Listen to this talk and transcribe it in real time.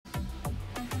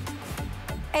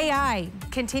AI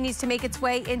continues to make its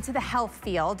way into the health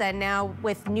field, and now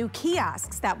with new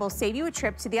kiosks that will save you a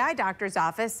trip to the eye doctor's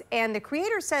office. And the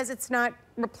creator says it's not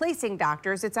replacing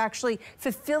doctors, it's actually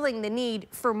fulfilling the need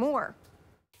for more.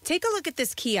 Take a look at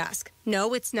this kiosk.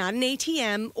 No, it's not an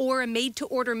ATM or a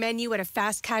made-to-order menu at a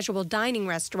fast casual dining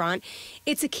restaurant.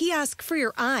 It's a kiosk for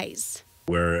your eyes.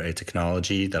 We're a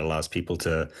technology that allows people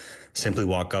to simply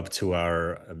walk up to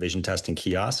our vision testing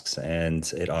kiosks,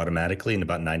 and it automatically, in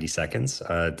about 90 seconds,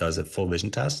 does a full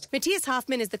vision test. Matthias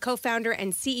Hoffman is the co-founder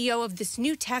and CEO of this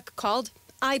new tech called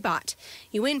Eyebot.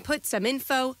 You input some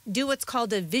info, do what's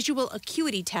called a visual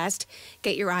acuity test,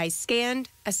 get your eyes scanned,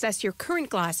 assess your current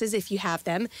glasses if you have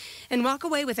them, and walk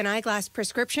away with an eyeglass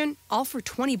prescription, all for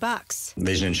 $20.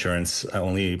 Vision insurance,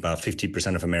 only about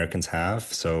 50% of Americans have,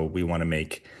 so we want to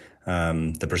make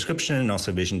the prescription and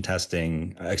also vision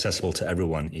testing accessible to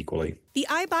everyone equally. The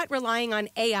Eyebot relying on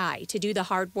AI to do the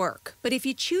hard work. But if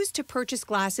you choose to purchase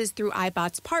glasses through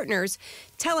Eyebot's partners,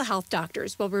 telehealth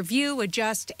doctors will review,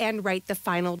 adjust, and write the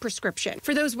final prescription.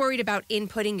 For those worried about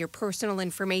inputting your personal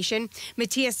information,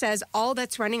 Matthias says all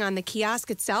that's running on the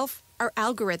kiosk itself are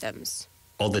algorithms.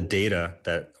 All the data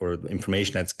or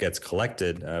information that gets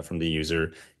collected from the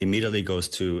user immediately goes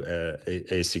to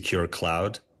a secure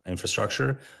cloud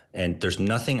infrastructure, and there's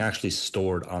nothing actually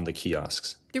stored on the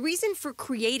kiosks. The reason for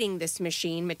creating this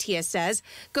machine, Matthias says,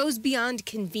 goes beyond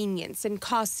convenience and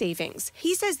cost savings.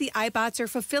 He says the Eyebots are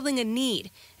fulfilling a need.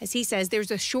 As he says,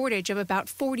 there's a shortage of about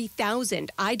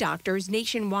 40,000 eye doctors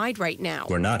nationwide right now.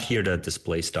 We're not here to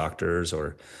displace doctors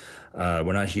or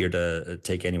we're not here to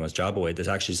take anyone's job away. There's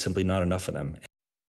actually simply not enough of them.